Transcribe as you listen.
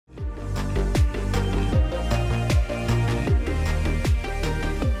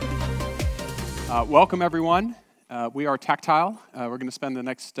Welcome, everyone. We are Taqtile. We're going to spend the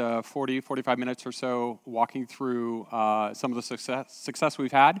next 45 minutes or so walking through some of the success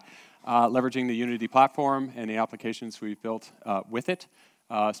we've had, leveraging the Unity platform and the applications we've built with it,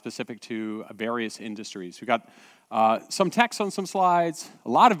 specific to various industries. We've got some text on some slides, a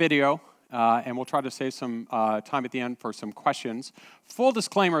lot of video, and we'll try to save some time at the end for some questions. Full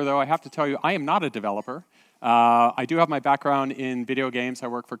disclaimer, though, I have to tell you, I am not a developer. I do have my background in video games. I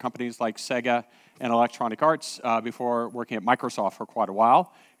work for companies like Sega and Electronic Arts before working at Microsoft for quite a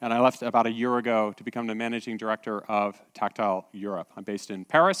while. And I left about a year ago to become the managing director of Taqtile Europe. I'm based in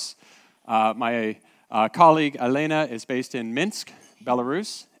Paris. My colleague, Elena, is based in Minsk,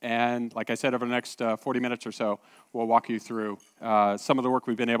 Belarus. And like I said, over the next 40 minutes or so, we'll walk you through some of the work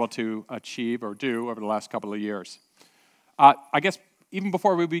we've been able to achieve or do over the last couple of years. I guess even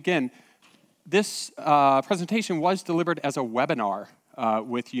before we begin, this presentation was delivered as a webinar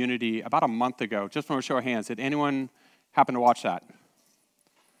with Unity about a month ago. Just from a show of hands, did anyone happen to watch that?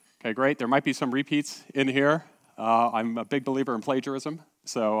 Okay, great. There might be some repeats in here. I'm a big believer in plagiarism,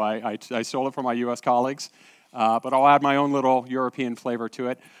 so I stole it from my US colleagues. But I'll add my own little European flavor to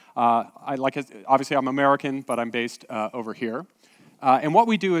it. Obviously, I'm American, but I'm based over here. And what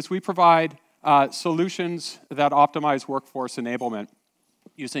we do is we provide solutions that optimize workforce enablement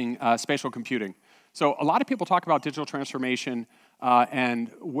using spatial computing. So a lot of people talk about digital transformation, and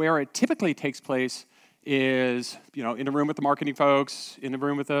where it typically takes place is, in a room with the marketing folks, in a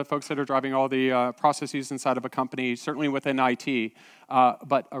room with the folks that are driving all the processes inside of a company, certainly within IT,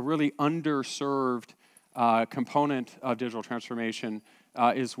 but a really underserved component of digital transformation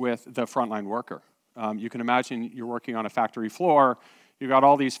is with the frontline worker. You can imagine you're working on a factory floor. You've got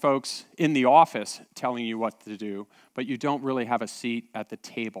all these folks in the office telling you what to do, but you don't really have a seat at the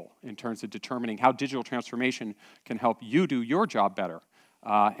table in terms of determining how digital transformation can help you do your job better.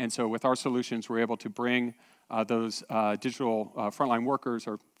 And so with our solutions, we're able to bring those digital frontline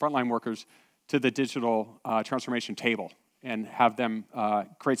workers to the digital transformation table and have them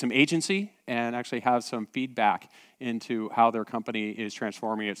create some agency and actually have some feedback into how their company is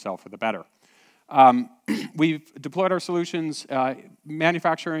transforming itself for the better. We've deployed our solutions,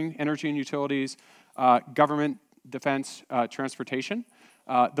 manufacturing, energy and utilities, government, defense, transportation.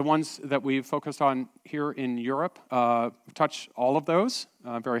 The ones that we've focused on here in Europe touch all of those.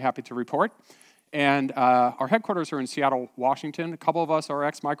 I'm very happy to report. And our headquarters are in Seattle, Washington. A couple of us are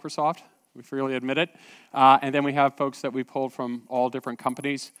ex-Microsoft. We freely admit it. And then we have folks that we pulled from all different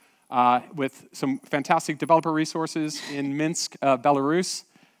companies with some fantastic developer resources in Minsk, Belarus,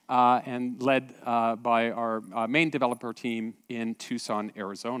 and led by our main developer team in Tucson,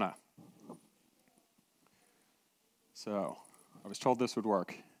 Arizona. So I was told this would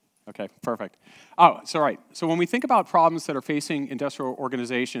work. Okay, perfect. Oh, so right. So when we think about problems that are facing industrial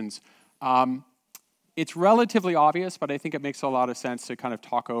organizations, it's relatively obvious, but I think it makes a lot of sense to kind of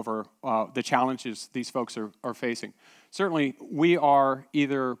talk over the challenges these folks are facing. Certainly, we are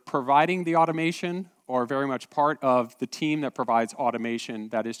either providing the automation or very much part of the team that provides automation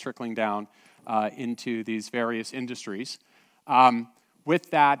that is trickling down into these various industries.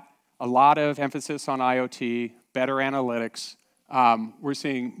 With that, a lot of emphasis on IoT, better analytics. We're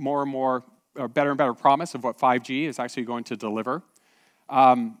seeing more and more, or better and better promise of what 5G is actually going to deliver.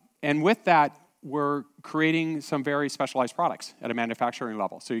 And with that, we're creating some very specialized products at a manufacturing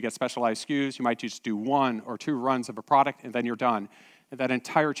level. So you get specialized SKUs. You might just do 1 or 2 runs of a product, and then you're done. And that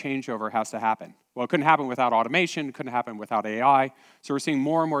entire changeover has to happen. Well, it couldn't happen without automation. It couldn't happen without AI. So we're seeing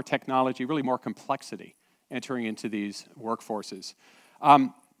more and more technology, really more complexity entering into these workforces.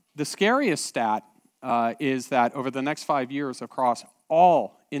 The scariest stat is that over the next 5 years across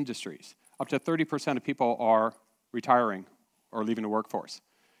all industries, up to 30% of people are retiring or leaving the workforce.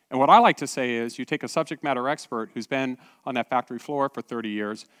 And what I like to say is you take a subject matter expert who's been on that factory floor for 30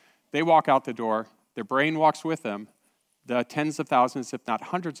 years, they walk out the door, their brain walks with them, the tens of thousands, if not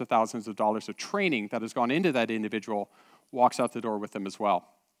hundreds of thousands of dollars of training that has gone into that individual walks out the door with them as well.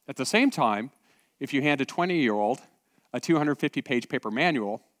 At the same time, if you hand a 20-year-old a 250-page paper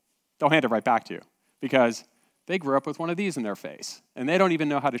manual, they'll hand it right back to you because they grew up with one of these in their face, and they don't even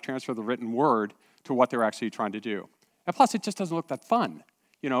know how to transfer the written word to what they're actually trying to do. And plus, it just doesn't look that fun.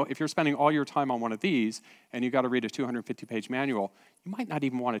 If you're spending all your time on one of these and you've got to read a 250-page manual, you might not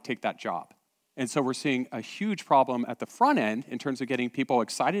even want to take that job. And so we're seeing a huge problem at the front end in terms of getting people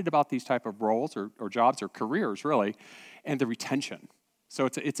excited about these type of roles or jobs or careers, really, and the retention. So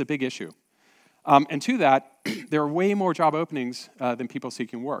it's a big issue. And to that, there are way more job openings than people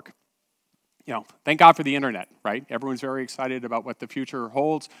seeking work. Thank God for the internet, right? Everyone's very excited about what the future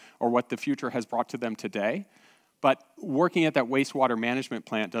holds or what the future has brought to them today. But working at that wastewater management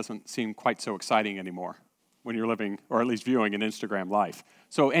plant doesn't seem quite so exciting anymore when you're living, or at least viewing, an Instagram life.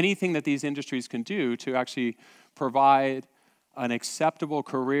 So anything that these industries can do to actually provide an acceptable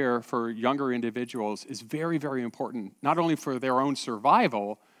career for younger individuals is very, very important, not only for their own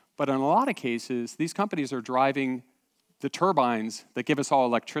survival, but in a lot of cases, these companies are driving the turbines that give us all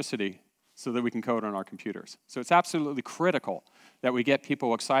electricity so that we can code on our computers. So it's absolutely critical that we get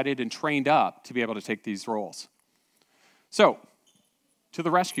people excited and trained up to be able to take these roles. So, to the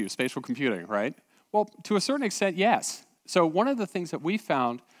rescue, spatial computing, right? Well, to a certain extent, yes. So one of the things that we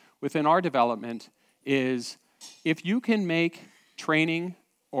found within our development is if you can make training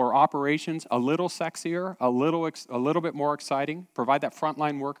or operations a little sexier, a little bit more exciting, provide that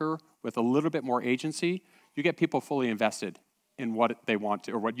frontline worker with a little bit more agency, you get people fully invested in what they want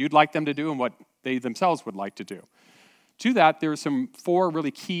to, or what you'd like them to do and what they themselves would like to do. To that, there are some 4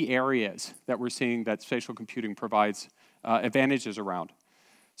 really key areas that we're seeing that spatial computing provides advantages around.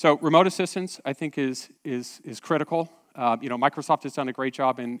 So remote assistance, I think, is critical. Microsoft has done a great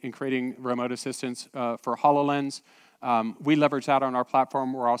job in creating remote assistance for HoloLens. We leverage that on our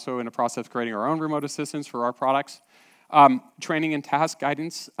platform. We're also in the process of creating our own remote assistance for our products. Training and task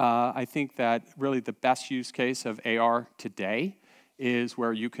guidance, I think that really the best use case of AR today is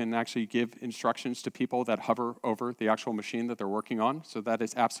where you can actually give instructions to people that hover over the actual machine that they're working on. So that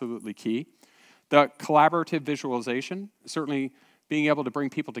is absolutely key. The collaborative visualization, certainly being able to bring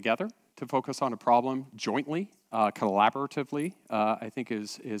people together to focus on a problem jointly, collaboratively, I think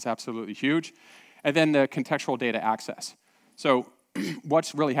is absolutely huge. And then the contextual data access. So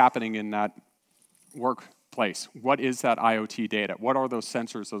what's really happening in that workplace? What is that IoT data? What are those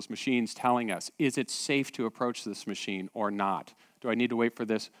sensors, those machines telling us? Is it safe to approach this machine or not? Do I need to wait for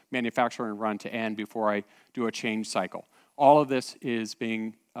this manufacturing run to end before I do a change cycle? All of this is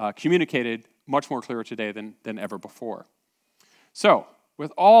being communicated much more clear today than ever before. So,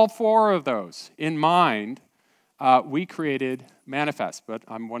 with all 4 of those in mind, we created Manifest, but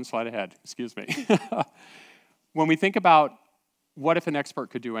I'm 1 slide ahead, excuse me. When we think about what if an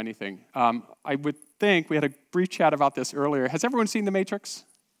expert could do anything, I would think, we had a brief chat about this earlier. Has everyone seen The Matrix?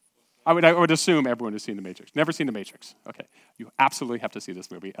 I would assume everyone has seen The Matrix. Never seen The Matrix. Okay, you absolutely have to see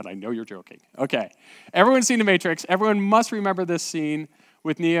this movie, and I know you're joking. Okay, everyone's seen The Matrix. Everyone must remember this scene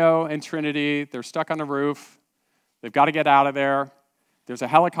with Neo and Trinity. They're stuck on the roof. They've got to get out of there. There's a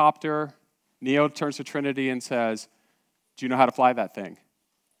helicopter. Neo turns to Trinity and says, "Do you know how to fly that thing?"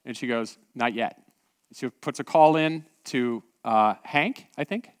 And she goes, "Not yet." She puts a call in to Hank, I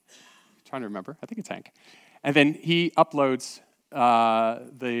think. I'm trying to remember. I think it's Hank. And then he uploads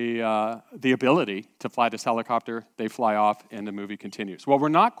the ability to fly this helicopter. They fly off, and the movie continues. Well, we're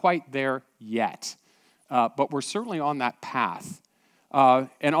not quite there yet, but we're certainly on that path.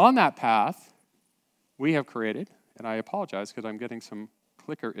 And on that path, we have created, and I apologize because I'm getting some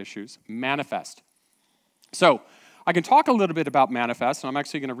clicker issues, Manifest. So I can talk a little bit about Manifest, and I'm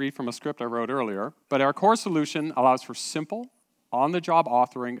actually going to read from a script I wrote earlier, but our core solution allows for simple, on-the-job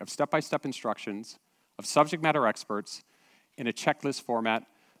authoring of step-by-step instructions of subject matter experts in a checklist format,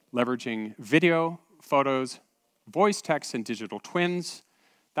 leveraging video, photos, voice, text, and digital twins.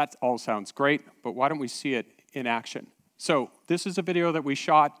 That all sounds great, but why don't we see it in action? So this is a video that we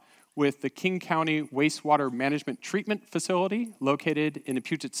shot with the King County Wastewater Management Treatment Facility located in the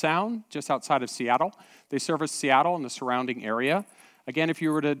Puget Sound, just outside of Seattle. They service Seattle and the surrounding area. Again, if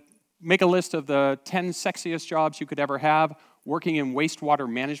you were to make a list of the 10 sexiest jobs you could ever have, working in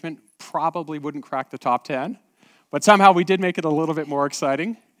wastewater management probably wouldn't crack the top 10. But somehow we did make it a little bit more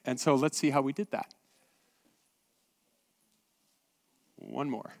exciting, and so let's see how we did that. One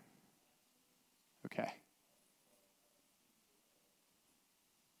more. Okay.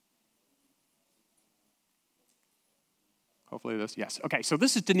 Hopefully this, yes. Okay, so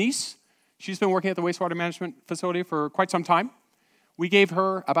this is Denise. She's been working at the wastewater management facility for quite some time. We gave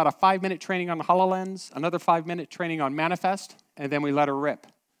her about a 5-minute training on HoloLens, another 5-minute training on Manifest, and then we let her rip.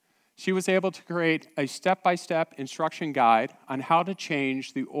 She was able to create a step-by-step instruction guide on how to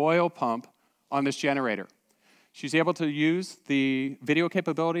change the oil pump on this generator. She's able to use the video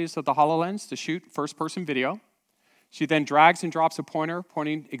capabilities of the HoloLens to shoot first-person video. She then drags and drops a pointer,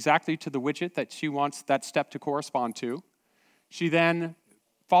 pointing exactly to the widget that she wants that step to correspond to. She then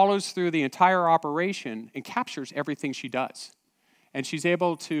follows through the entire operation and captures everything she does. And she's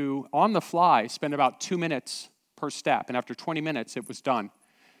able to, on the fly, spend about 2 minutes per step. And after 20 minutes, it was done.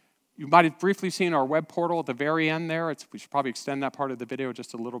 You might have briefly seen our web portal at the very end there. We should probably extend that part of the video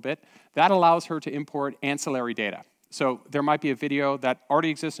just a little bit. That allows her to import ancillary data. So there might be a video that already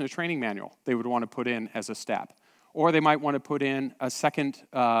exists in a training manual they would want to put in as a step. Or they might want to put in a second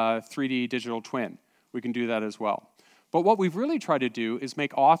 3D digital twin. we can do that as well. But what we've really tried to do is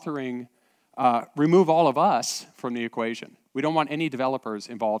make authoring, remove all of us from the equation. We don't want any developers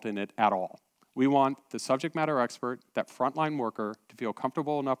involved in it at all. We want the subject matter expert, that frontline worker, to feel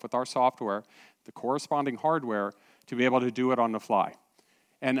comfortable enough with our software, the corresponding hardware, to be able to do it on the fly.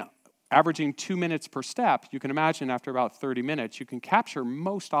 And averaging 2 minutes per step, you can imagine after about 30 minutes, you can capture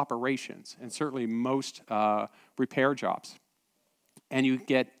most operations and certainly most repair jobs. And you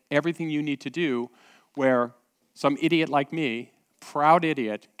get everything you need to do where some idiot like me, proud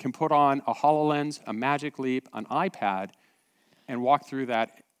idiot, can put on a HoloLens, a Magic Leap, an iPad, and walk through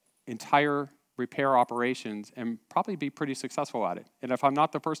that entire repair operations and probably be pretty successful at it. And if I'm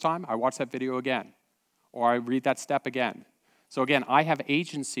not the first time, I watch that video again, or I read that step again. So again, I have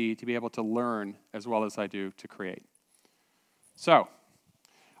agency to be able to learn as well as I do to create. So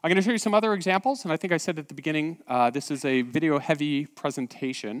I'm going to show you some other examples, and I think I said at the beginning, this is a video-heavy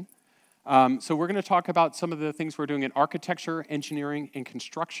presentation. So we're going to talk about some of the things we're doing in architecture, engineering, and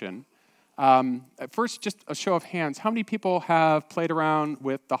construction. First, just a show of hands. How many people have played around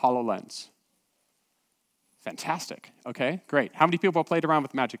with the HoloLens? Fantastic. Okay, great. How many people have played around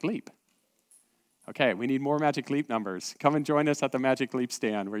with Magic Leap? Okay, we need more Magic Leap numbers. Come and join us at the Magic Leap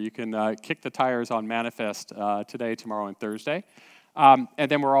stand where you can kick the tires on Manifest today, tomorrow, and Thursday. And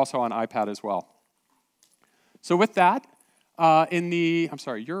then we're also on iPad as well. So with that, in the,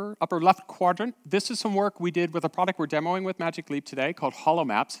 your upper left quadrant, this is some work we did with a product we're demoing with Magic Leap today called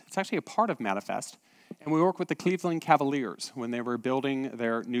HoloMaps. It's actually a part of Manifest. And we worked with the Cleveland Cavaliers when they were building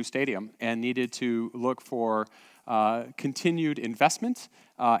their new stadium and needed to look for continued investment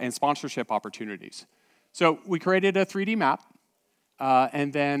and sponsorship opportunities. So we created a 3D map,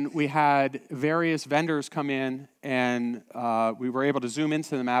 and then we had various vendors come in, and we were able to zoom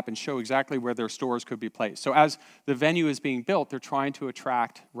into the map and show exactly where their stores could be placed. So as the venue is being built, they're trying to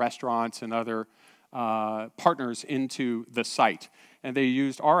attract restaurants and other partners into the site. And they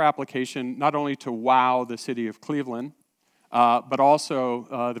used our application not only to wow the city of Cleveland, but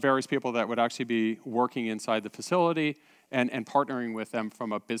also the various people that would actually be working inside the facility and partnering with them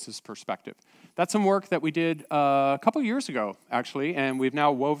from a business perspective. That's some work that we did a couple years ago, actually, and we've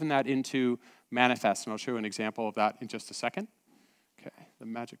now woven that into Manifest, and I'll show you an example of that in just a second. Okay, the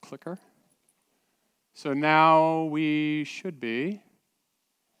magic clicker. So now we should be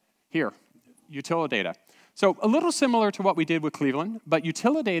here, Utilidata. So a little similar to what we did with Cleveland, but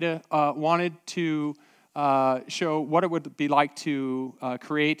Utilidata wanted to show what it would be like to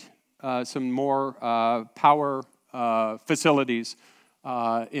create some more power facilities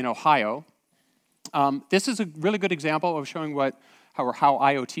in Ohio. This is a really good example of showing how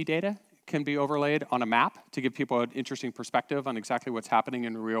IoT data can be overlaid on a map to give people an interesting perspective on exactly what's happening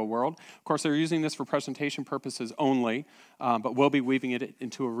in the real world. Of course, they're using this for presentation purposes only, but we'll be weaving it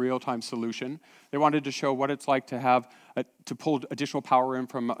into a real-time solution. They wanted to show what it's like to have to pull additional power in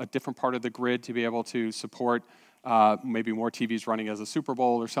from a different part of the grid to be able to support maybe more TVs running as a Super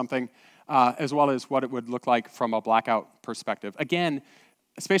Bowl or something, as well as what it would look like from a blackout perspective. Again,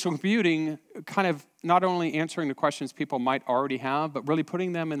 spatial computing kind of not only answering the questions people might already have, but really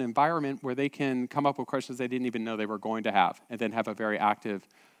putting them in an environment where they can come up with questions they didn't even know they were going to have, and then have a very active,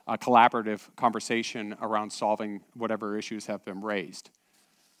 collaborative conversation around solving whatever issues have been raised.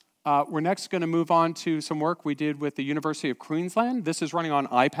 We're next going to move on to some work we did with the University of Queensland. This is running on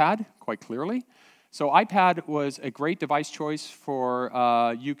iPad, quite clearly. So iPad was a great device choice for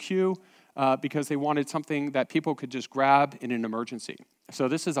UQ because they wanted something that people could just grab in an emergency. So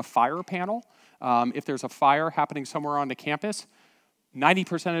this is a fire panel. If there's a fire happening somewhere on the campus,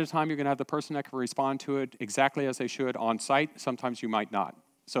 90% of the time you're going to have the person that can respond to it exactly as they should on site. Sometimes you might not.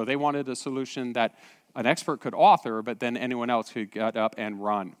 So they wanted a solution that an expert could author, but then anyone else could get up and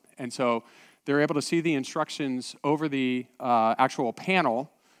run. And so they're able to see the instructions over the actual panel,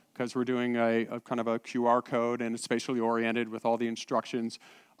 because we're doing a kind of a QR code and it's spatially oriented with all the instructions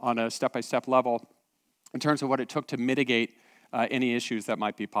on a step-by-step level in terms of what it took to mitigate any issues that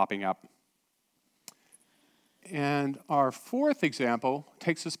might be popping up. And our fourth example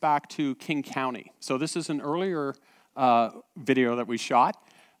takes us back to King County. So this is an earlier video that we shot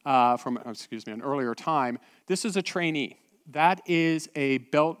from, an earlier time. This is a trainee. That is a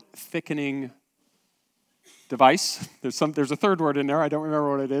belt thickening device. There's a third word in there. I don't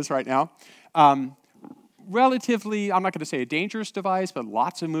remember what it is right now. Relatively, I'm not going to say a dangerous device, but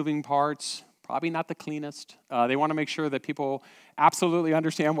lots of moving parts. Probably not the cleanest. They want to make sure that people absolutely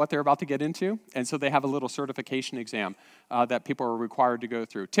understand what they're about to get into, and so they have a little certification exam that people are required to go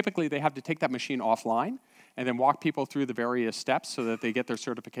through. Typically, they have to take that machine offline and then walk people through the various steps so that they get their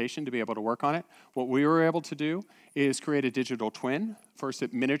certification to be able to work on it. What we were able to do is create a digital twin, first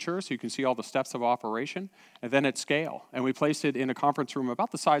at miniature, so you can see all the steps of operation, and then at scale. And we placed it in a conference room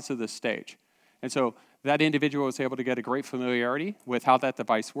about the size of this stage. And so that individual was able to get a great familiarity with how that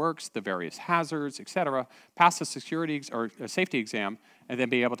device works, the various hazards, et cetera, pass a security or a safety exam, and then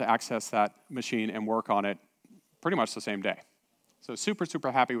be able to access that machine and work on it pretty much the same day. So super,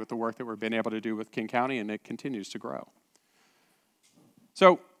 super happy with the work that we've been able to do with King County, and it continues to grow.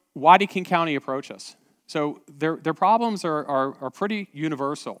 So why did King County approach us? So their problems are pretty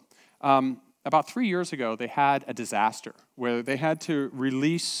universal. About 3 years ago, they had a disaster where they had to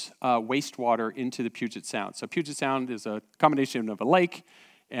release wastewater into the Puget Sound. So Puget Sound is a combination of a lake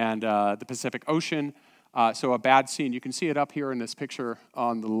and the Pacific Ocean, so a bad scene. You can see it up here in this picture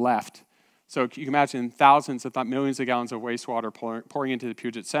on the left. So you can imagine thousands, if not millions of gallons of wastewater pouring into the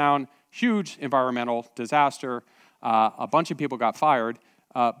Puget Sound, huge environmental disaster. A bunch of people got fired,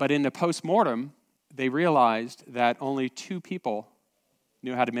 but in the post-mortem, they realized that only 2 people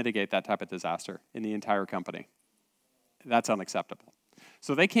knew how to mitigate that type of disaster in the entire company. That's unacceptable.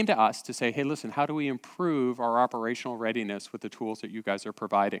 So they came to us to say, hey, listen, how do we improve our operational readiness with the tools that you guys are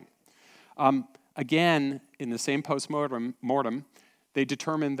providing? Again, in the same post-mortem, they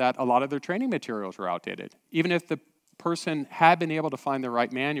determined that a lot of their training materials were outdated. Even if the person had been able to find the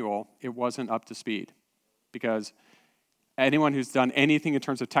right manual, it wasn't up to speed. Because anyone who's done anything in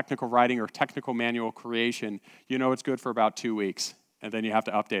terms of technical writing or technical manual creation, you know it's good for about 2 weeks. And then you have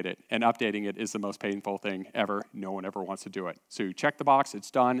to update it. And updating it is the most painful thing ever. No one ever wants to do it. So you check the box,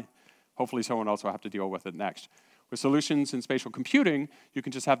 it's done. Hopefully someone else will have to deal with it next. With solutions in spatial computing, you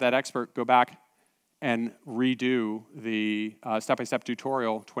can just have that expert go back and redo the step-by-step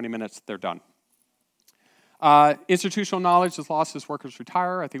tutorial, 20 minutes, they're done. Institutional knowledge is lost as workers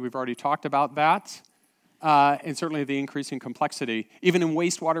retire. I think we've already talked about that. And certainly the increasing complexity. Even in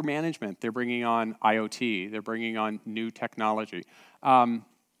wastewater management, they're bringing on IoT. They're bringing on new technology.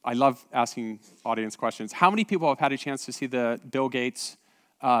 I love asking audience questions. How many people have had a chance to see the Bill Gates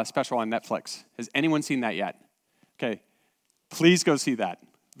special on Netflix? Has anyone seen that yet? Okay, please go see that,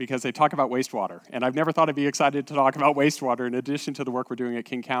 because they talk about wastewater. And I've never thought I'd be excited to talk about wastewater in addition to the work we're doing at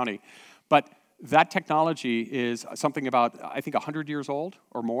King County. But that technology is something about, I think, 100 years old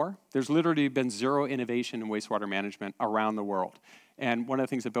or more. There's literally been zero innovation in wastewater management around the world. And one of the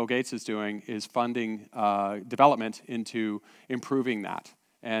things that Bill Gates is doing is funding development into improving that.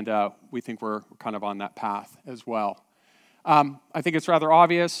 And we think we're kind of on that path as well. I think it's rather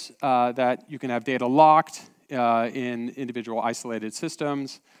obvious that you can have data locked in individual isolated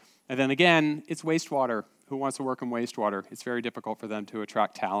systems. And then again, it's wastewater. Who wants to work in wastewater? It's very difficult for them to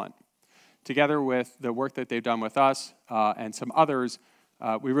attract talent. Together with the work that they've done with us and some others,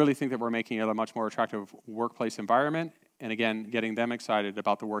 we really think that we're making it a much more attractive workplace environment, and again, getting them excited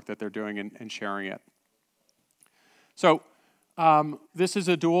about the work that they're doing and sharing it. So this is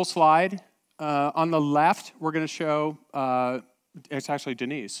a dual slide. On the left, we're going to show, it's actually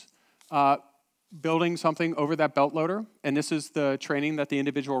Denise, building something over that belt loader, and this is the training that the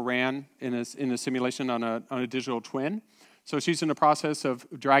individual ran in a simulation on a digital twin. So she's in the process of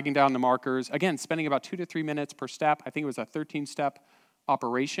dragging down the markers, again, spending about 2 to 3 minutes per step. I think it was a 13-step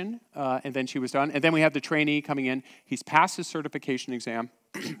operation, and then she was done. And then we have the trainee coming in. He's passed his certification exam,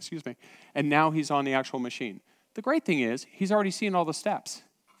 excuse me, and now he's on the actual machine. The great thing is he's already seen all the steps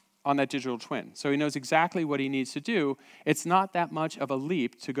on that digital twin, so he knows exactly what he needs to do. It's not that much of a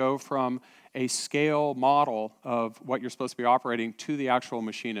leap to go from a scale model of what you're supposed to be operating to the actual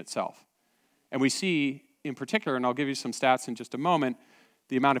machine itself. And we see, in particular, and I'll give you some stats in just a moment,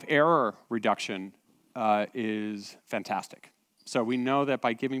 the amount of error reduction is fantastic. So we know that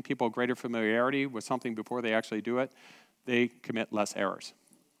by giving people greater familiarity with something before they actually do it, they commit less errors.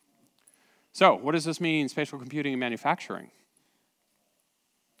 So what does this mean in spatial computing and manufacturing?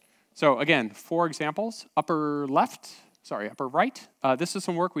 So again, 4 examples. Upper right. This is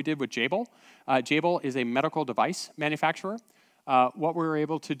some work we did with Jabil. Jabil is a medical device manufacturer. What we were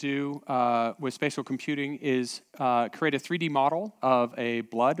able to do with spatial computing is create a 3D model of a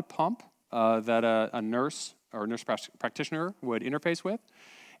blood pump that a nurse or a nurse practitioner would interface with.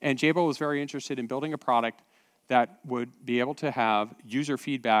 And Jabil was very interested in building a product that would be able to have user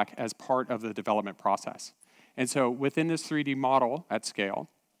feedback as part of the development process. And so within this 3D model at scale,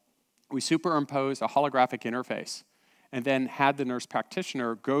 we superimposed a holographic interface and then had the nurse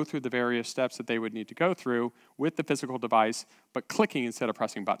practitioner go through the various steps that they would need to go through with the physical device, but clicking instead of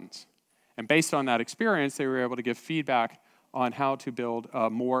pressing buttons. And based on that experience, they were able to give feedback on how to build a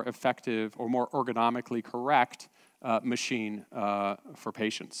more effective or more ergonomically correct machine for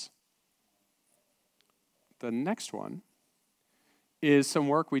patients. the next one is some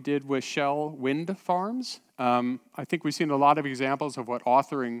work we did with Shell wind farms. I think we've seen a lot of examples of what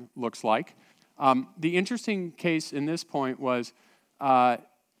authoring looks like. The interesting case in this point was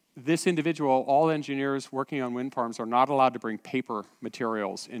this individual, all engineers working on wind farms are not allowed to bring paper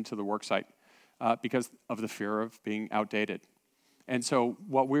materials into the worksite because of the fear of being outdated. And so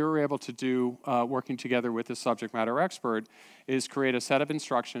what we were able to do, working together with the subject matter expert, is create a set of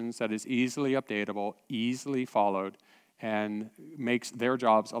instructions that is easily updatable, easily followed, and makes their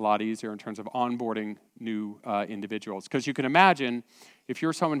jobs a lot easier in terms of onboarding new individuals. Because you can imagine, if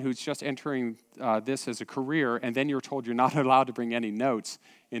you're someone who's just entering this as a career, and then you're told you're not allowed to bring any notes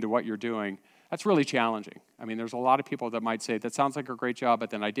into what you're doing, that's really challenging. I mean, there's a lot of people that might say, that sounds like a great job, but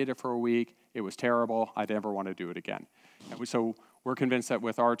then I did it for a week, it was terrible, I'd never want to do it again. And so we're convinced that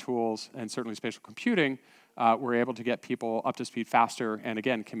with our tools, and certainly spatial computing, we're able to get people up to speed faster, and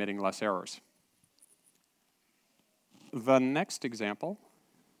again, committing less errors. The next example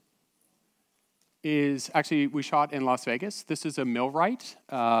is actually we shot in Las Vegas. This is a millwright.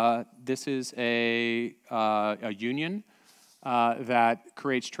 This is a union that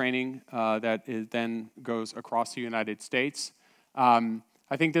creates training that then goes across the United States.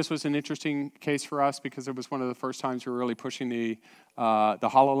 I think this was an interesting case for us because it was one of the first times we were really pushing the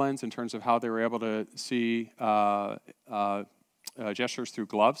HoloLens in terms of how they were able to see gestures through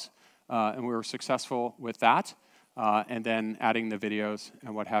gloves, and we were successful with that. And then adding the videos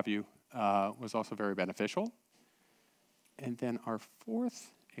and what have you was also very beneficial. And then our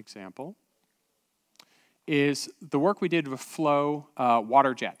fourth example is the work we did with Flow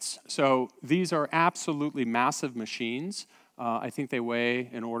water jets. So these are absolutely massive machines. I think they weigh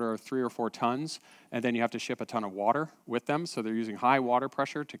an order of 3 or 4 tons, and then you have to ship a ton of water with them. So they're using high water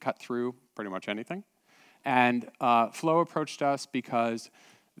pressure to cut through pretty much anything. And Flow approached us because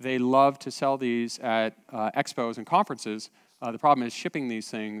they love to sell these at expos and conferences. The problem is shipping these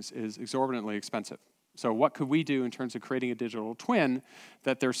things is exorbitantly expensive. So what could we do in terms of creating a digital twin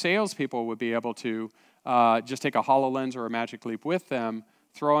that their salespeople would be able to just take a HoloLens or a Magic Leap with them,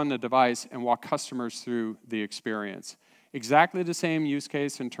 throw on the device, and walk customers through the experience? Exactly the same use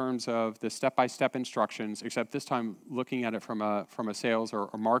case in terms of the step-by-step instructions, except this time looking at it from a sales or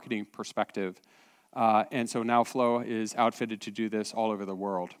marketing perspective. And so now Flow is outfitted to do this all over the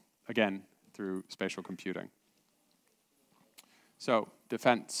world, again, through spatial computing. So,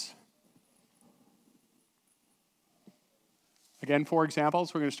 defense. Again, 4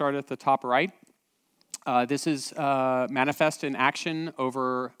 examples. We're going to start at the top right. This is manifest in action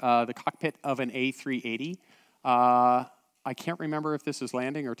over the cockpit of an A380. I can't remember if this is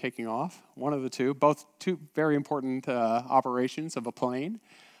landing or taking off, one of the two, both two very important operations of a plane.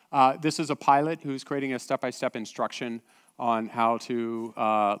 This is a pilot who's creating a step-by-step instruction on how to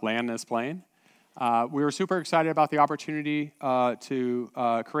land this plane. We were super excited about the opportunity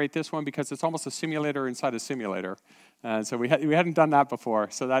to create this one because it's almost a simulator inside a simulator. So we hadn't done that before,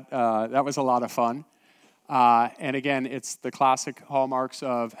 so that was a lot of fun. And again, it's the classic hallmarks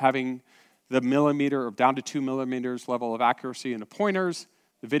of having the millimeter or down to 2 millimeters level of accuracy in the pointers,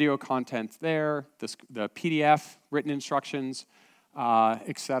 the video content there, the PDF written instructions,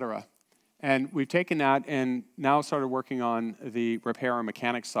 etc. And we've taken that and now started working on the repair and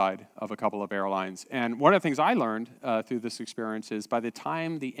mechanics side of a couple of airlines. And one of the things I learned through this experience is by the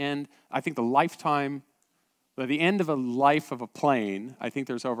time the end, I think by the end of a life of a plane, I think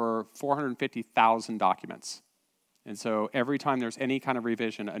there's over 450,000 documents. And so every time there's any kind of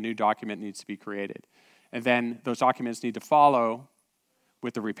revision, a new document needs to be created. And then those documents need to follow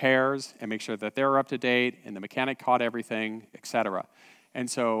with the repairs and make sure that they're up to date and the mechanic caught everything, et cetera. And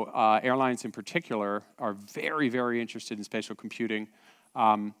so airlines in particular are very, very interested in spatial computing.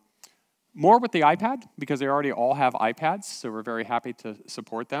 More with the iPad, because they already all have iPads, so we're very happy to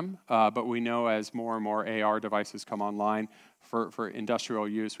support them. But we know as more and more AR devices come online for industrial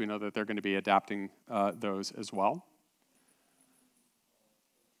use, we know that they're going to be adapting those as well.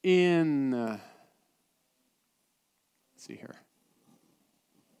 Let's see here.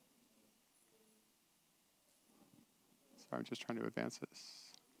 Sorry, I'm just trying to advance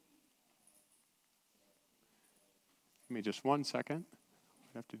this. Give me just 1 second.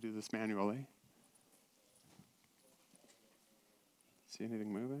 I have to do this manually. See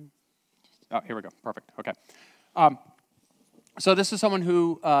anything moving? Oh, here we go. Perfect. Okay. So this is someone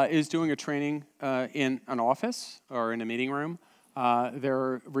who is doing a training in an office or in a meeting room.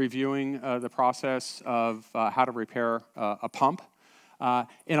 They're reviewing the process of how to repair a pump.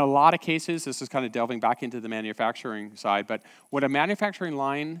 In a lot of cases, this is kind of delving back into the manufacturing side, but when a manufacturing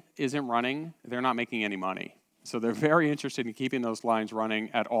line isn't running, they're not making any money. So they're very interested in keeping those lines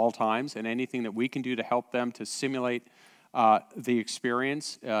running at all times, and anything that we can do to help them to simulate the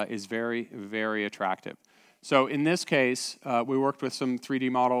experience is very, very attractive. So in this case, we worked with some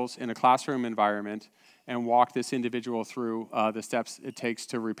 3D models in a classroom environment and walked this individual through the steps it takes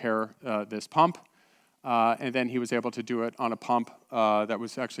to repair this pump. And then he was able to do it on a pump that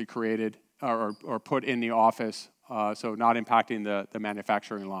was actually created or put in the office, so not impacting the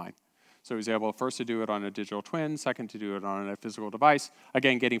manufacturing line. So he was able first to do it on a digital twin, second to do it on a physical device.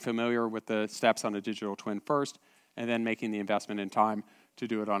 Again, getting familiar with the steps on a digital twin first, and then making the investment in time to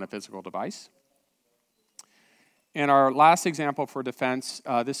do it on a physical device. And our last example for defense,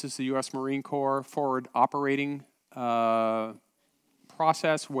 this is the US Marine Corps forward operating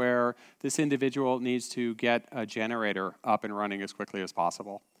process where this individual needs to get a generator up and running as quickly as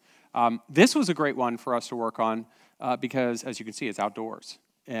possible. This was a great one for us to work on because, as you can see, it's outdoors.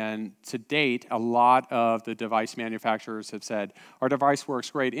 And to date, a lot of the device manufacturers have said, our device works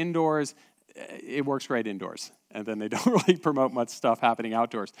great indoors, it works great indoors. And then they don't really promote much stuff happening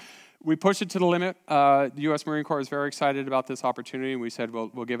outdoors. We pushed it to the limit. The US Marine Corps is very excited about this opportunity, and we said,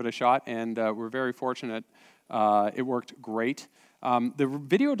 we'll give it a shot, and we're very fortunate. It worked great. The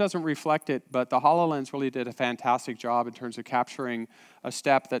video doesn't reflect it, but the HoloLens really did a fantastic job in terms of capturing a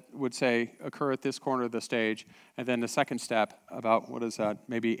step that would, say, occur at this corner of the stage, and then the second step about, what is that,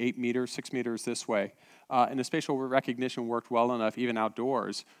 maybe 8 meters, 6 meters this way. And the spatial recognition worked well enough, even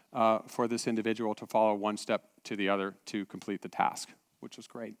outdoors, for this individual to follow one step to the other to complete the task, which was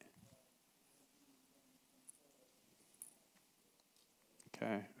great.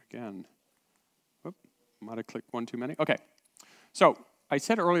 Okay, again, whoop, might have clicked one too many. Okay, so I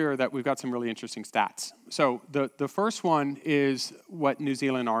said earlier that we've got some really interesting stats. So the first one is what New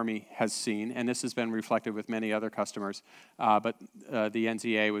Zealand Army has seen, and this has been reflected with many other customers, but the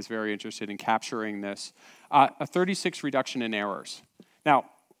NZA was very interested in capturing this. A 36 reduction in errors. Now,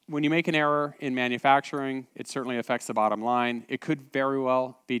 when you make an error in manufacturing, it certainly affects the bottom line. It could very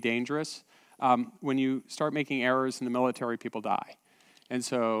well be dangerous. When you start making errors in the military, people die. And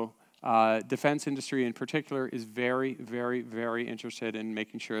so defense industry in particular is very, very, very interested in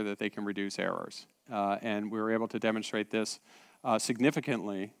making sure that they can reduce errors. And we were able to demonstrate this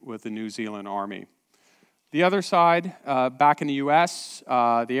significantly with the New Zealand Army. The other side, back in the US,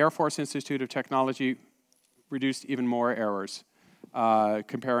 the Air Force Institute of Technology reduced even more errors,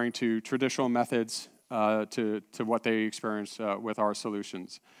 comparing to traditional methods to what they experienced with our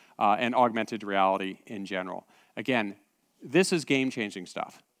solutions, and augmented reality in general. Again, this is game-changing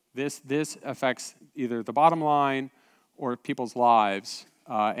stuff. This affects either the bottom line or people's lives,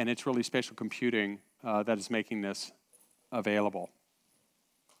 and it's really spatial computing that is making this available.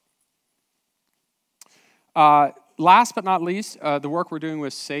 Last but not least, the work we're doing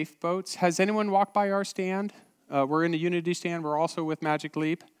with safe boats. Has anyone walked by our stand? We're in the Unity stand. We're also with Magic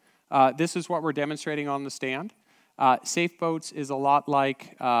Leap. This is what we're demonstrating on the stand. Safe boats is a lot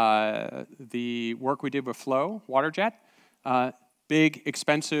like the work we did with Flow, WaterJet. Big,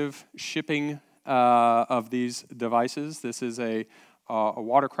 expensive shipping of these devices. This is a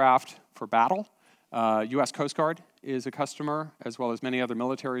watercraft for battle. US Coast Guard is a customer, as well as many other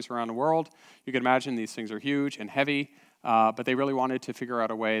militaries around the world. You can imagine these things are huge and heavy, but they really wanted to figure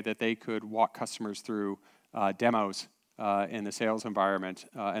out a way that they could walk customers through demos in the sales environment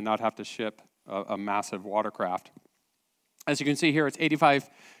and not have to ship a massive watercraft. As you can see here, it's 85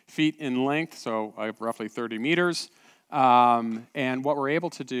 feet in length, so roughly 30 meters. And what we're able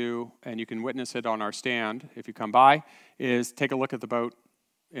to do, and you can witness it on our stand if you come by, is take a look at the boat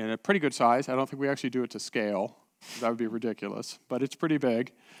in a pretty good size. I don't think we actually do it to scale. That would be ridiculous, but it's pretty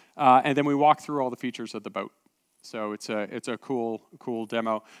big. And then we walk through all the features of the boat. So it's a cool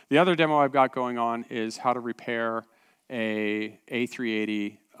demo. The other demo I've got going on is how to repair a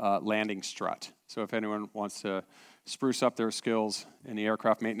A380 landing strut. So if anyone wants to spruce up their skills in the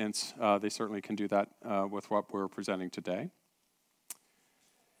aircraft maintenance, they certainly can do that with what we're presenting today.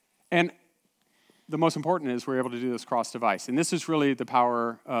 And the most important is we're able to do this cross-device. And this is really the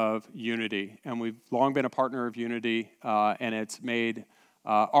power of Unity. And we've long been a partner of Unity, and it's made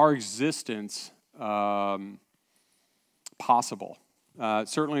our existence possible.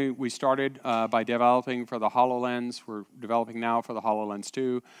 Certainly, we started by developing for the HoloLens. We're developing now for the HoloLens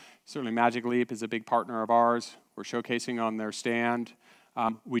 2. Certainly, Magic Leap is a big partner of ours. We're showcasing on their stand.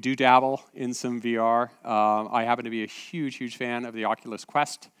 We do dabble in some VR. I happen to be a huge, huge fan of the Oculus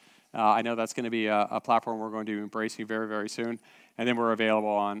Quest. I know that's going to be a platform we're going to be embracing very, very soon. And then we're available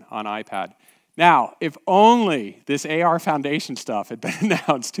on iPad. Now, if only this AR Foundation stuff had been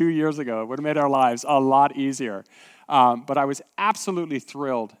announced 2 years ago, it would have made our lives a lot easier. But I was absolutely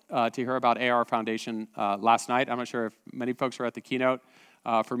thrilled to hear about AR Foundation last night. I'm not sure if many folks were at the keynote.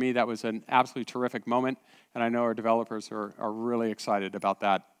 For me, that was an absolutely terrific moment, and I know our developers are really excited about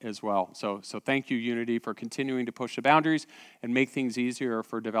that as well. So thank you, Unity, for continuing to push the boundaries and make things easier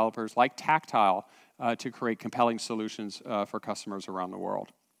for developers like Taqtile to create compelling solutions for customers around the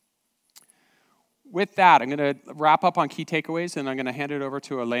world. With that, I'm going to wrap up on key takeaways, and I'm going to hand it over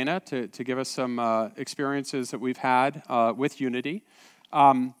to Elena to give us some experiences that we've had with Unity.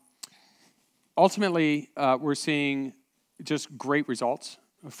 Ultimately, we're seeing just great results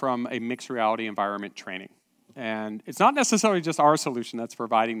from a mixed reality environment training. And it's not necessarily just our solution that's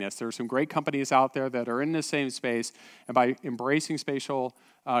providing this. There are some great companies out there that are in the same space, and by embracing spatial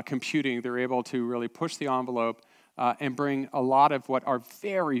computing, they're able to really push the envelope and bring a lot of what are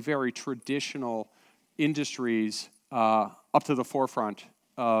very, very traditional industries up to the forefront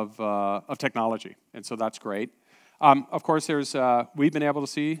of technology, and so that's great. Of course, we've been able to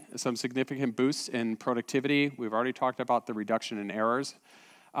see some significant boosts in productivity. We've already talked about the reduction in errors.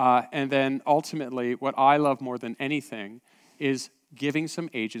 And then ultimately, what I love more than anything is giving some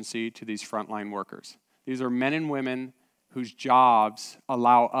agency to these frontline workers. These are men and women whose jobs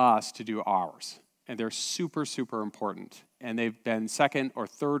allow us to do ours. And they're super, super important. And they've been second or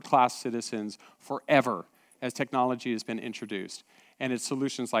third class citizens forever as technology has been introduced. And it's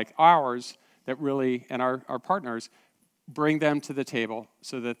solutions like ours that really, and our partners, bring them to the table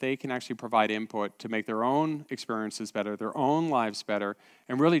so that they can actually provide input to make their own experiences better, their own lives better,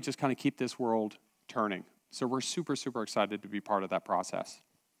 and really just kind of keep this world turning. So we're super, super excited to be part of that process.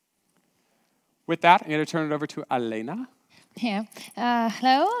 With that, I'm going to turn it over to Elena. Yeah.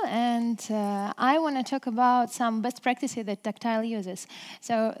 Hello, and I want to talk about some best practices that Taqtile uses.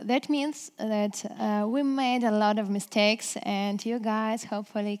 So that means that we made a lot of mistakes, and you guys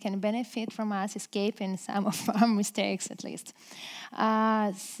hopefully can benefit from us escaping some of our mistakes at least.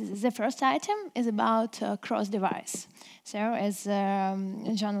 The first item is about cross-device. So as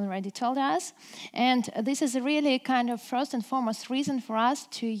John already told us, and this is really kind of first and foremost reason for us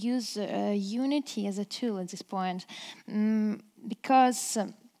to use Unity as a tool at this point, because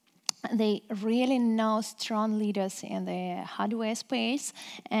they really know strong leaders in the hardware space,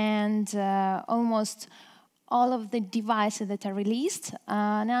 and almost all of the devices that are released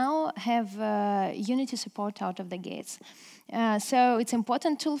now have Unity support out of the gates. So it's an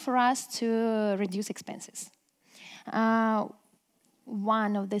important tool for us to reduce expenses.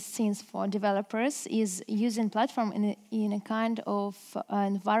 One of the things for developers is using platform in a kind of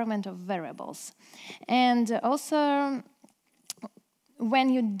environment of variables. And also, when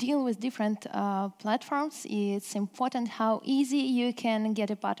you deal with different platforms, it's important how easy you can get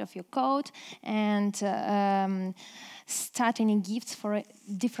a part of your code and start any gifts for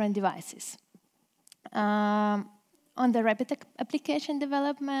different devices. On the rapid application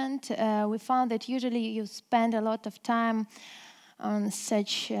development, we found that usually you spend a lot of time on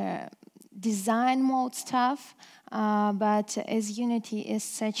such design mode stuff, but as Unity is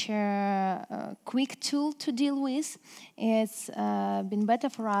such a quick tool to deal with, it's been better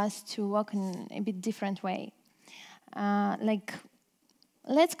for us to work in a bit different way. Like,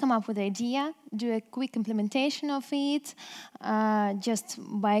 let's come up with an idea, do a quick implementation of it, just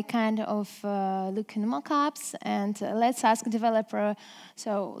by kind of looking mockups, and let's ask the developer,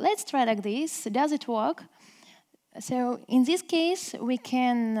 so let's try like this, does it work? So in this case, we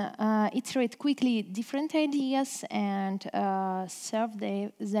can iterate quickly different ideas and serve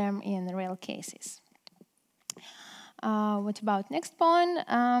them in real cases. What about next point?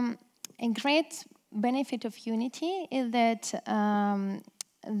 A great benefit of Unity is that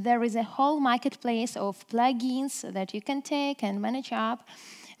there is a whole marketplace of plugins that you can take and manage up,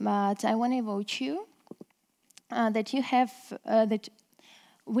 but I want to vote you that you have that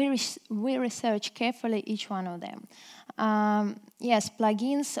we research carefully each one of them. Yes,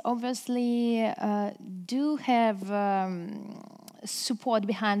 plugins obviously do have support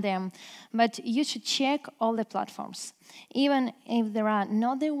behind them, but you should check all the platforms. Even if there are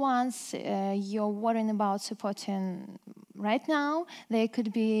not the ones you're worrying about supporting right now, they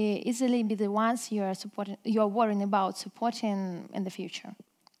could easily be the ones you're worrying about supporting in the future.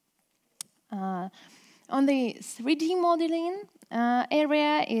 On the 3D modeling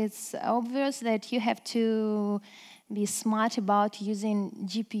area, it's obvious that you have to be smart about using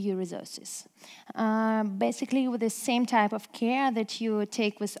GPU resources. Basically with the same type of care that you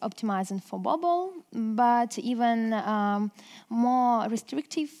take with optimizing for mobile, but even more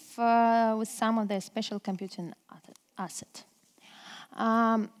restrictive with some of the special computing assets.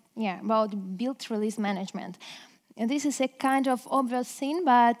 about build release management. And this is a kind of obvious thing,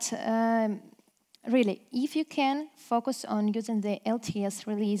 but really, if you can, focus on using the LTS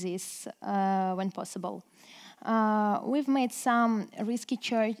releases when possible. We've made some risky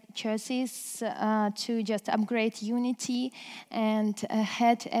choices to just upgrade Unity and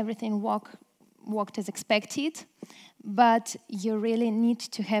had everything worked as expected. But you really need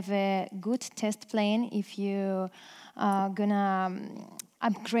to have a good test plan if you are gonna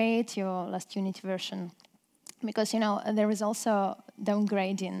upgrade your last Unity version. Because, there is also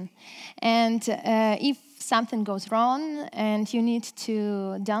downgrading. And if something goes wrong and you need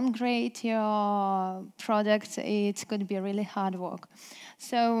to downgrade your product, it could be really hard work.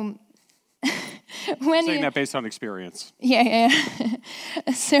 So when saying that based on experience. Yeah.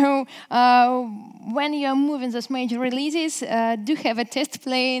 So when you're moving those major releases, do have a test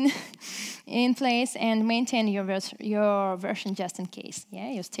plan in place and maintain your version just in case,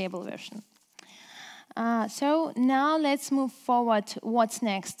 your stable version. So now let's move forward. What's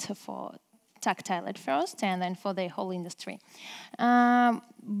next for Taqtile at first, and then for the whole industry?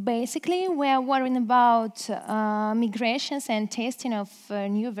 Basically, we're worrying about migrations and testing of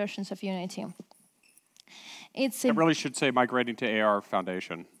new versions of Unity. I really should say migrating to AR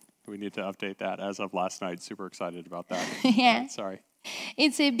Foundation. We need to update that as of last night. Super excited about that. Yeah. Sorry.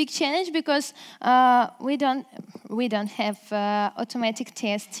 It's a big challenge because we don't have automatic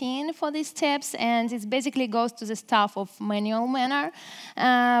testing for these steps, and it basically goes to the staff of manual manner.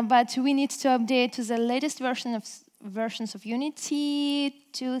 But we need to update to the latest versions of Unity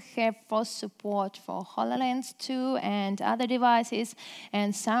to have force support for HoloLens 2 and other devices,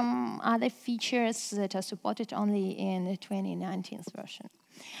 and some other features that are supported only in the 2019 version.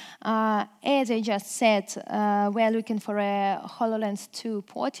 As I just said, we're looking for a HoloLens 2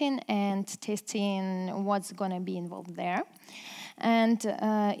 porting and testing what's going to be involved there. And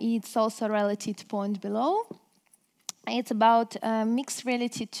it's also related to point below. It's about a mixed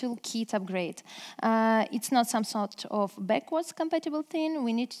reality toolkit upgrade. It's not some sort of backwards compatible thing.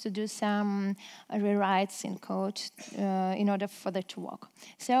 We need to do some rewrites in code in order for that to work.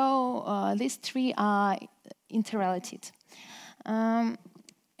 So these three are interrelated.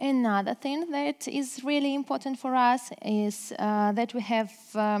 Another thing that is really important for us is that we have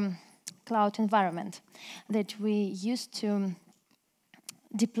cloud environment that we use to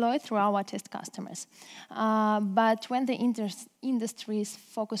deploy through our test customers. But when the industries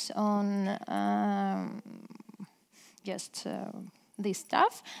focus on just this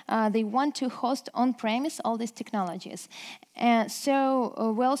stuff, they want to host on-premise all these technologies.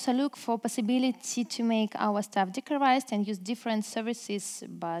 So we also look for possibility to make our stuff Dockerized and use different services,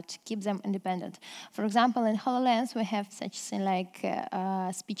 but keep them independent. For example, in HoloLens, we have such thing like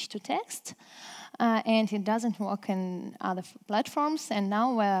speech-to-text, and it doesn't work in other platforms, and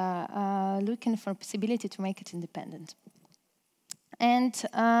now we're looking for a possibility to make it independent. And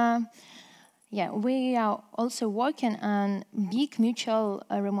we are also working on big mutual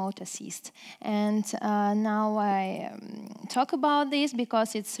remote assist. And now I talk about this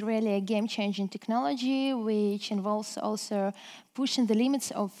because it's really a game-changing technology which involves also pushing the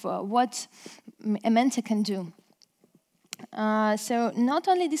limits of what a mentor can do. So not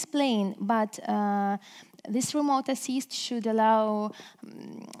only displaying, but this remote assist should allow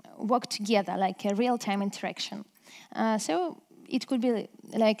work together, like a real-time interaction. So it could be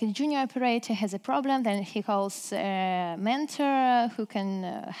like a junior operator has a problem, then he calls a mentor who can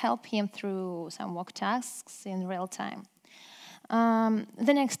help him through some work tasks in real time.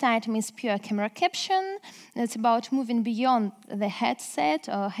 The next item is pure camera caption. It's about moving beyond the headset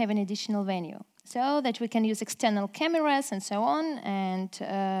or having additional venue, so that we can use external cameras and so on, and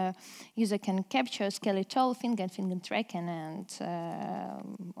user can capture skeletal, finger tracking, and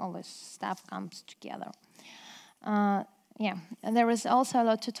all this stuff comes together. And there is also a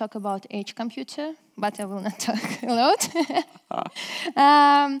lot to talk about edge computer, but I will not talk a lot.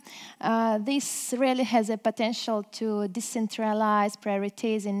 This really has a potential to decentralize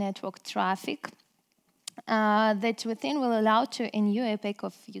prioritizing network traffic that we think will allow to a new epoch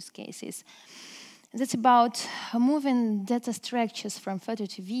of use cases. That's about moving data structures from photo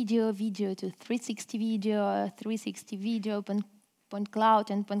to video, video to 360 video, 360 video, point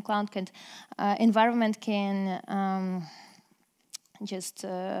cloud, and point cloud environment can just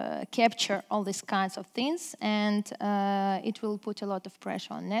capture all these kinds of things, and it will put a lot of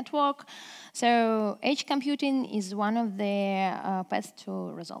pressure on network. So edge computing is one of the paths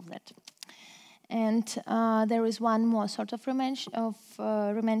to resolve that. And there is one more sort of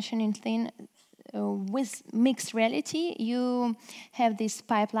rementioning thing. With mixed reality, you have this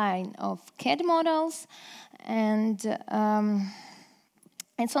pipeline of CAD models, and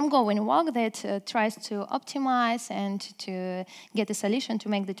It's ongoing work that tries to optimize and to get a solution to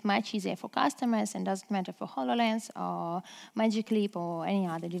make it much easier for customers, and doesn't matter for HoloLens or Magic Leap or any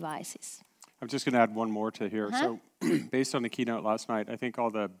other devices. I'm just going to add one more to here. So based on the keynote last night, I think all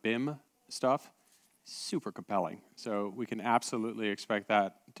the BIM stuff, super compelling. So we can absolutely expect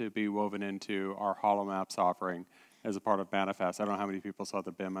that to be woven into our HoloMaps offering as a part of Manifest. I don't know how many people saw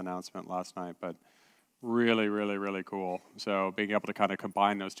the BIM announcement last night, but really, really, really cool. So being able to kind of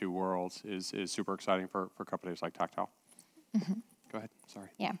combine those two worlds is super exciting for companies like Taqtile. Go ahead, sorry.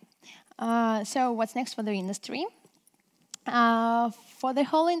 Yeah. So what's next for the industry? For the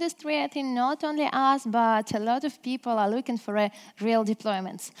whole industry, I think not only us, but a lot of people are looking for real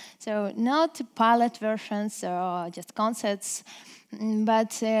deployments. So not pilot versions or just concepts,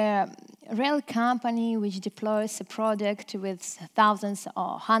 but a real company which deploys a product with thousands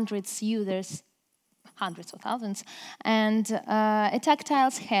or hundreds users, hundreds or thousands, and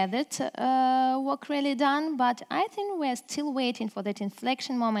Taqtile's had it work really done, but I think we're still waiting for that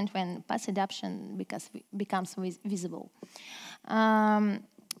inflection moment when mass adoption becomes visible.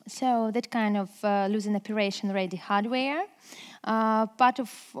 So that kind of losing operation-ready hardware, part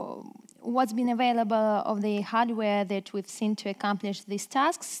of what's been available of the hardware that we've seen to accomplish these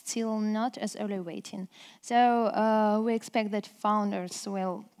tasks, still not as early waiting. So we expect that founders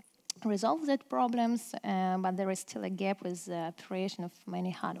will resolve that problems, but there is still a gap with the operation of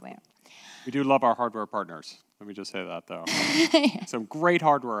many hardware. We do love our hardware partners. Let me just say that, though. Some great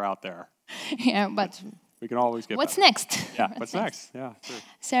hardware out there. Yeah, but we can always get what's better. Next? Yeah, what's next? Yeah, sure.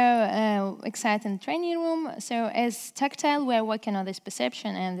 So exciting training room. So as Taqtile, we're working on this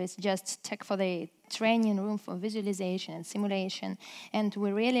perception, and it's just tech for the training room for visualization and simulation. And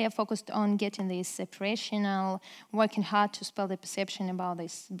we really are focused on getting this operational, working hard to spell the perception about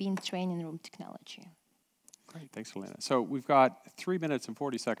this being training room technology. Great, thanks, Elena. So we've got 3 minutes and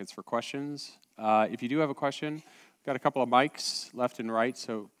 40 seconds for questions. If you do have a question, we've got a couple of mics left and right,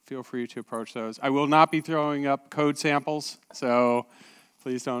 so feel free to approach those. I will not be throwing up code samples, so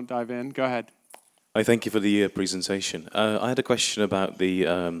please don't dive in. Go ahead. Hi, thank you for the presentation. I had a question about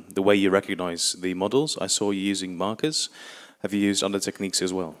the way you recognize the models. I saw you using markers. Have you used other techniques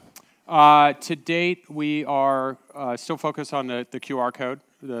as well? To date, we are still focused on the QR code,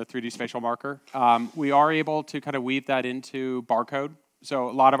 the 3D spatial marker. We are able to kind of weave that into barcode. So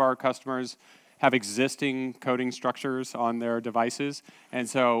a lot of our customers have existing coding structures on their devices, and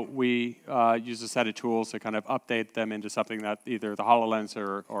so we use a set of tools to kind of update them into something that either the HoloLens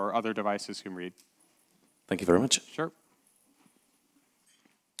or other devices can read. Thank you very much. Sure.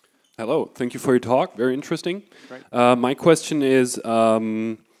 Hello, thank you for your talk, very interesting. Great. My question is,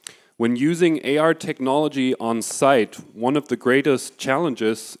 when using AR technology on site, one of the greatest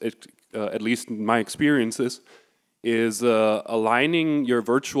challenges, at least in my experiences, is aligning your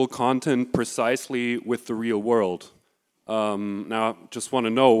virtual content precisely with the real world. Now, just want to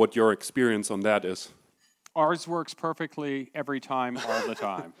know what your experience on that is. Ours works perfectly every time, all the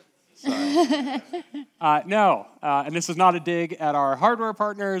time. So, no, and this is not a dig at our hardware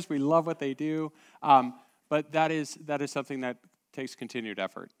partners. We love what they do, but that is something that takes continued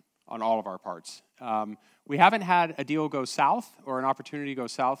effort on all of our parts. We haven't had a deal go south or an opportunity go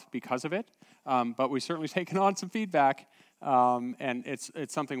south because of it, but we've certainly taken on some feedback, and it's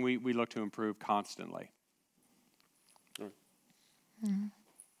something we look to improve constantly. Mm-hmm.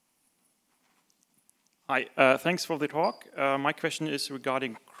 Hi, thanks for the talk. My question is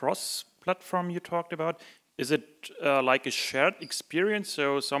regarding cross-platform you talked about. Is it like a shared experience,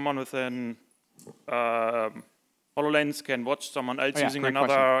 so someone with an HoloLens can watch someone else using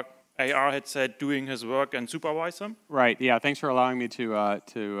another AR headset doing his work and supervise them? Right, yeah, thanks for allowing me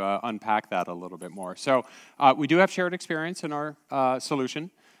to unpack that a little bit more. So we do have shared experience in our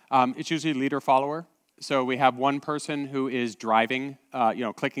solution. It's usually leader-follower. So we have one person who is driving,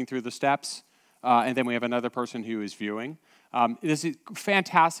 clicking through the steps, and then we have another person who is viewing. This is a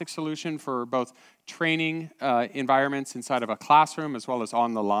fantastic solution for both training environments inside of a classroom as well as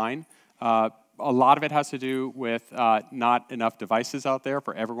on the line. A lot of it has to do with not enough devices out there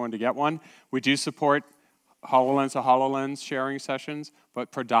for everyone to get one. We do support HoloLens to HoloLens sharing sessions,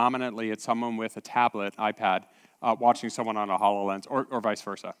 but predominantly it's someone with a tablet, iPad, watching someone on a HoloLens or vice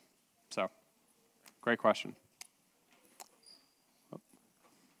versa. So, great question.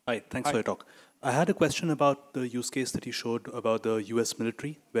 Hi, thanks for your talk. I had a question about the use case that you showed about the US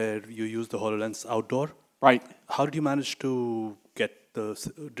military, where you use the HoloLens outdoor. Right. How did you manage to get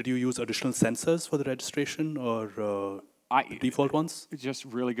did you use additional sensors for the registration or default ones? Just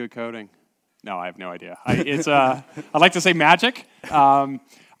really good coding. No, I have no idea. I like to say magic.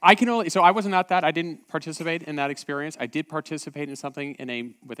 I can only, so I wasn't at that. I didn't participate in that experience. I did participate in something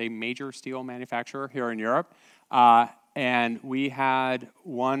with a major steel manufacturer here in Europe. And we had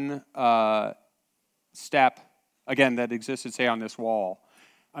one step, again, that existed, say, on this wall.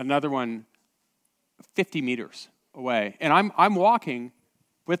 Another one 50 meters away. And I'm walking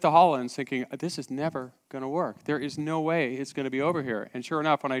with the HoloLens thinking, this is never going to work. There is no way it's going to be over here. And sure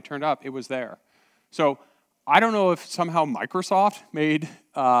enough, when I turned up, it was there. So I don't know if somehow Microsoft made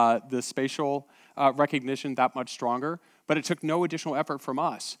the spatial recognition that much stronger, but it took no additional effort from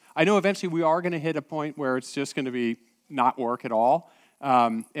us. I know eventually we are going to hit a point where it's just going to be not work at all.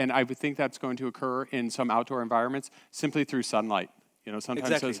 And I would think that's going to occur in some outdoor environments simply through sunlight. You know,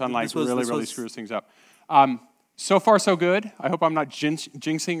 sometimes the sunlight really screws things up. So far, so good. I hope I'm not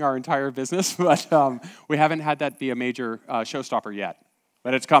jinxing our entire business, but we haven't had that be a major showstopper yet.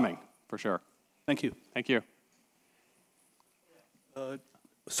 But it's coming, for sure. Thank you. Thank you.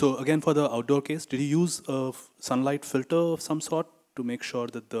 So again, for the outdoor case, did you use a sunlight filter of some sort to make sure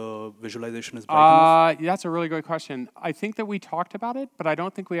that the visualization is bright enough? That's a really good question. I think that we talked about it, but I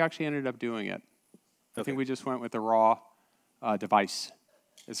don't think we actually ended up doing it. I think we just went with the raw device,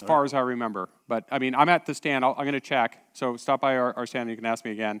 as far as I remember. But, I mean, I'm at the stand. I'm going to check. So stop by our stand and you can ask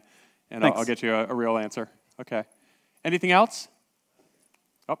me again, and I'll get you a real answer. Okay. Anything else?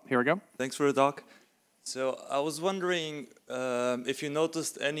 Oh, here we go. Thanks for the talk. So I was wondering if you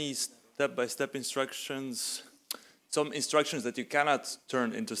noticed any step-by-step instructions, some instructions that you cannot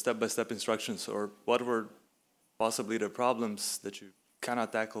turn into step-by-step instructions, or what were possibly the problems that you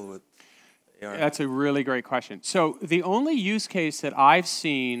cannot tackle with AR? That's a really great question. So the only use case that I've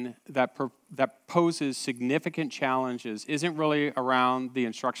seen that poses significant challenges isn't really around the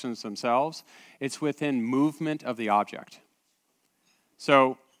instructions themselves. It's within movement of the object.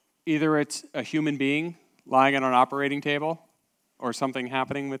 So either it's a human being lying on an operating table, or something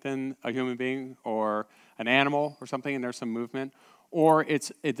happening within a human being, or an animal or something, and there's some movement, or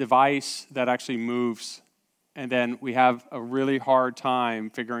it's a device that actually moves, and then we have a really hard time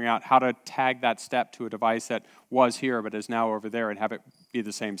figuring out how to tag that step to a device that was here but is now over there and have it be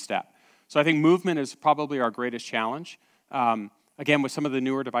the same step. So I think movement is probably our greatest challenge. Again, with some of the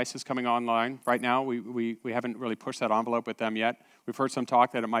newer devices coming online right now, we haven't really pushed that envelope with them yet. We've heard some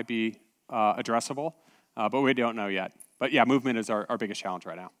talk that it might be addressable, but we don't know yet. But yeah, movement is our biggest challenge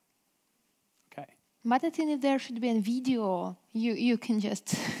right now. Okay. But I think if there should be a video, you can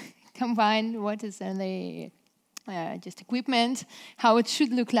just combine what is in the just equipment, how it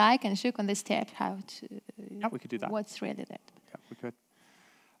should look like, and show on the step how to. Yeah, we could do that. What's really that? Yeah, we could.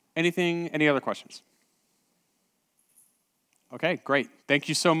 Any other questions? Okay, great. Thank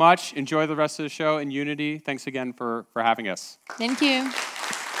you so much. Enjoy the rest of the show in Unity. Thanks again for having us. Thank you.